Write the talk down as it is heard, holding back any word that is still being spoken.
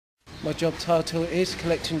My job title is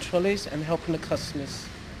collecting trolleys and helping the customers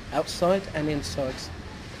outside and inside.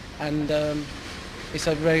 And it's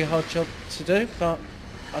a very hard job to do, but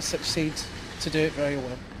I succeed to do it very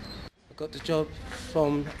well. I got the job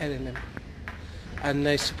from L&M and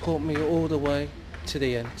they support me all the way to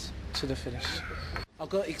the end, to the finish. I've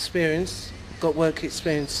got experience, got work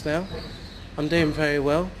experience now. I'm doing very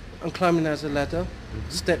well. I'm climbing as a ladder,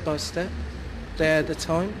 step by step. There at the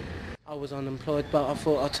time, I was unemployed, but I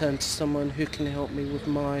thought I'd turn to someone who can help me with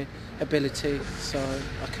my ability, so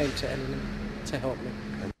I came to L&M to help me.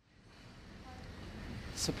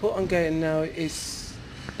 Support I'm getting now is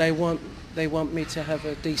they want me to have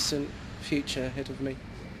a decent future ahead of me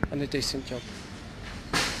and a decent job.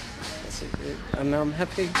 That's it. And I'm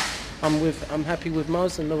happy. I'm happy with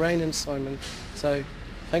Miles and Lorraine and Simon. So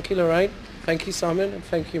thank you, Lorraine. Thank you, Simon, and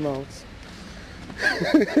thank you, Miles.